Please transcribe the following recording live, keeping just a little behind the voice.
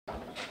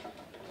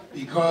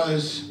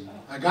because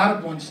I got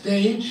up on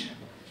stage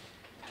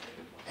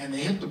and they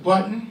hit the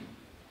button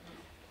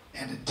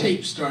and the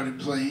tape started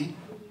playing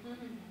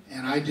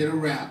and I did a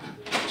rap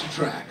to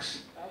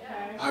tracks.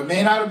 I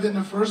may not have been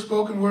the first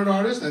spoken word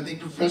artist. I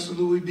think Professor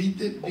Louis beat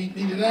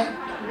me to that.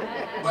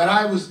 But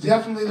I was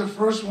definitely the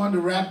first one to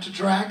rap to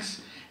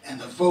tracks, and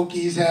the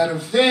folkies had a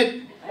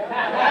fit.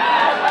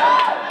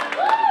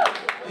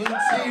 Pete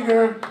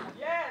Seeger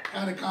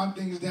kind of calmed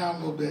things down a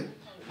little bit.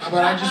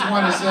 But I just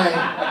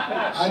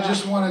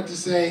wanted to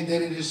say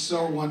that it is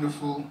so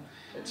wonderful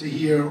to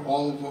hear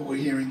all of what we're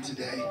hearing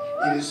today.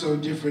 It is so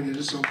different, it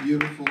is so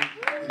beautiful,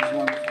 it is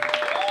wonderful.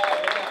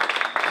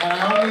 And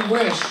I only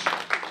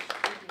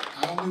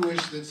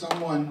wish that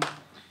someone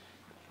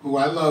who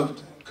I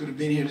loved could have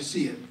been here to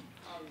see it.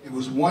 It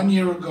was 1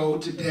 year ago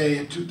today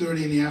at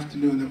 2:30 in the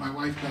afternoon that my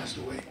wife passed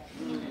away.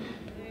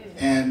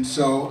 And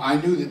so I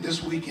knew that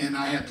this weekend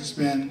I had to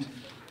spend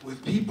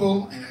with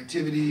people and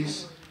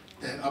activities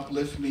that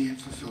uplift me and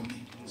fulfill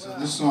me. So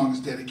this song is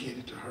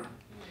dedicated to her.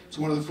 It's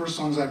one of the first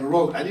songs I ever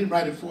wrote. I didn't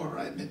write it for her,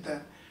 I admit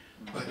that,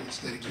 but it's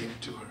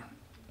dedicated to her.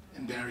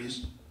 And Barry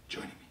is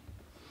joining me.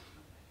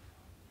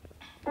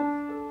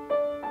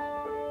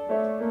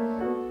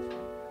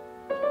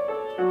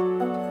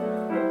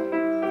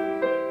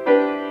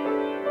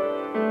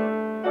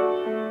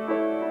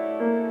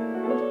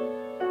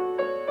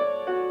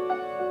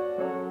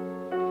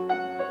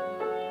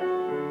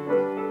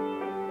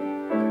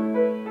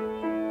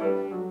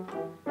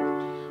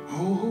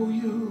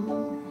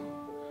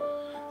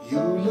 You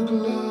look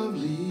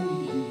lovely.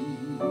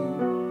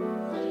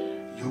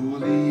 You're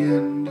the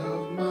end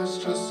of my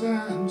stress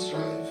and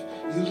strife.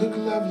 You look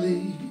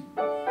lovely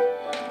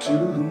to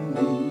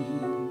me.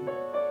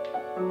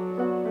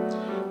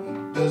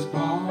 Best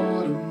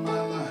part of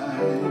my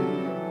life.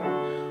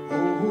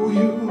 Oh,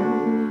 you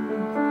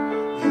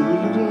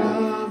look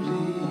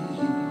lovely.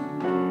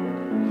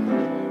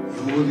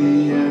 You're the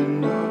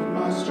end of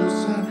my stress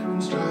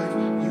and strife.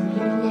 You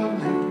look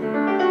lovely.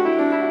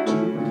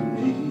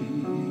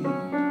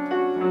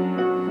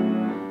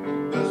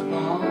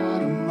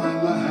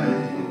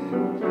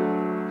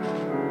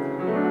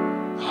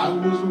 I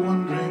was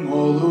wondering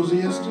all those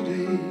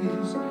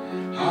yesterdays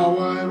how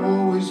I'd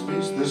always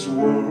face this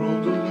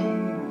world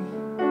alone.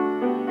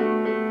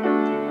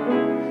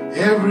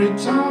 Every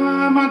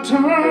time I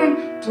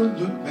turned to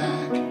look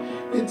back,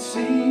 it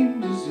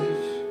seemed as if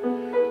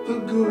the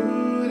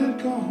good had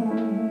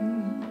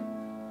gone.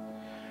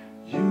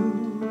 You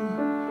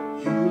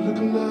look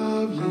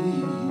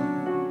lovely.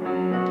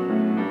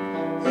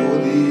 You're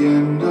the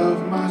end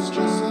of my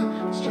stress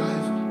and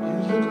strife. You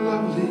look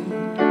lovely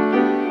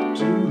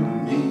to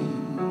me.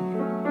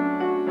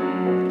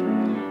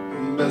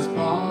 Best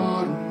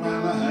part of my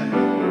life.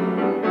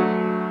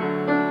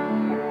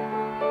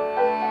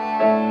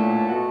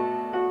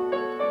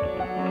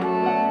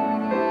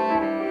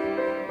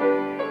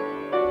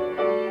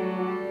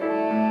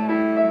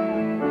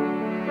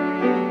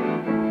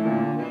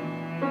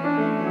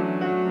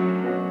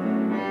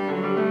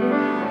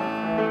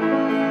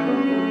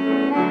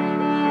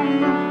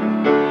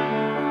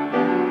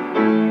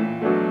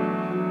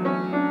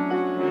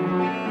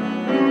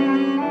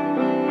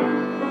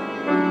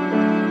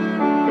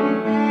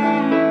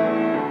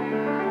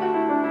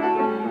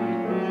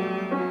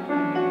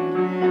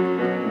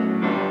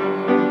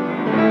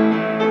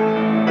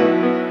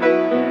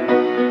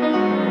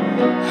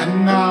 And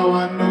now I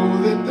know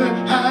that there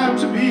had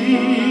to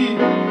be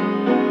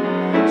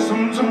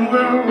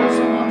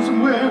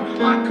somewhere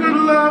I could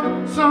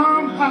love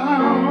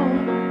somehow.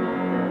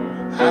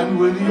 And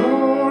with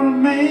your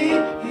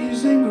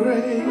amazing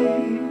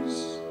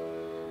grace,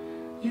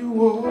 you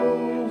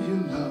wove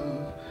your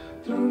love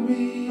through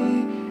me.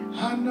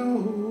 I know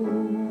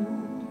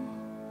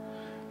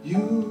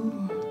you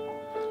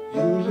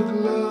look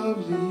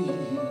lovely.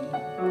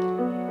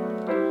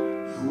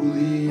 You're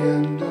the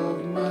end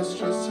of my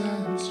stress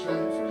and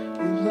strife.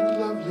 You look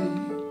lovely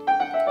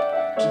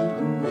to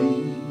me.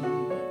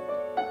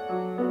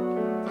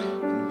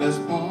 The best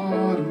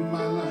part of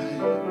my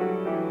life.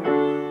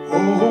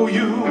 Oh,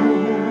 you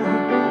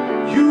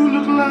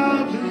look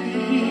lovely.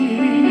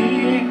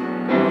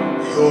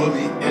 You're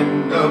the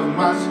end of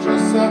my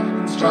stress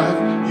and strife.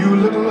 You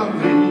look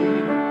lovely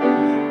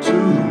to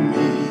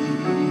me.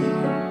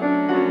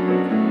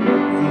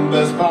 The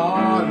best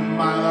part of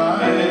my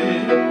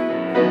life.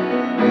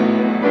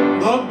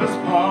 The best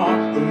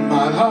part of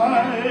my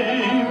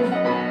life.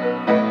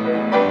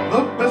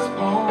 The best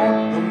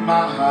part of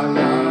my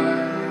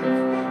life.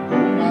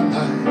 Oh, my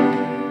life.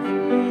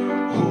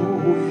 Oh,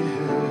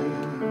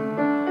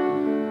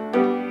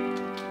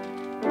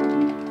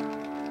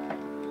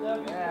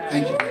 yeah.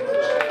 Thank you.